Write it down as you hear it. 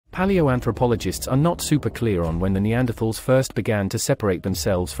Paleoanthropologists are not super clear on when the Neanderthals first began to separate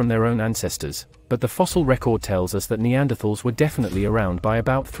themselves from their own ancestors, but the fossil record tells us that Neanderthals were definitely around by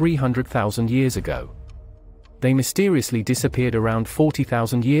about 300,000 years ago. They mysteriously disappeared around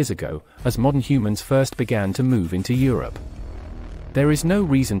 40,000 years ago, as modern humans first began to move into Europe. There is no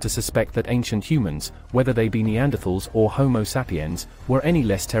reason to suspect that ancient humans, whether they be Neanderthals or Homo sapiens, were any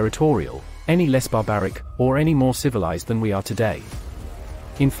less territorial, any less barbaric, or any more civilized than we are today.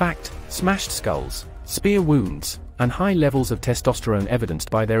 In fact, smashed skulls, spear wounds, and high levels of testosterone evidenced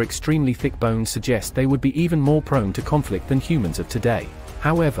by their extremely thick bones suggest they would be even more prone to conflict than humans of today.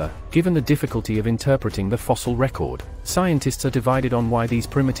 However, given the difficulty of interpreting the fossil record, scientists are divided on why these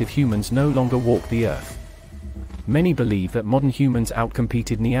primitive humans no longer walk the earth. Many believe that modern humans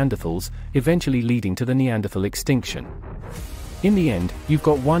outcompeted Neanderthals, eventually leading to the Neanderthal extinction. In the end, you've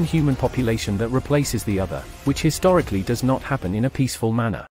got one human population that replaces the other, which historically does not happen in a peaceful manner.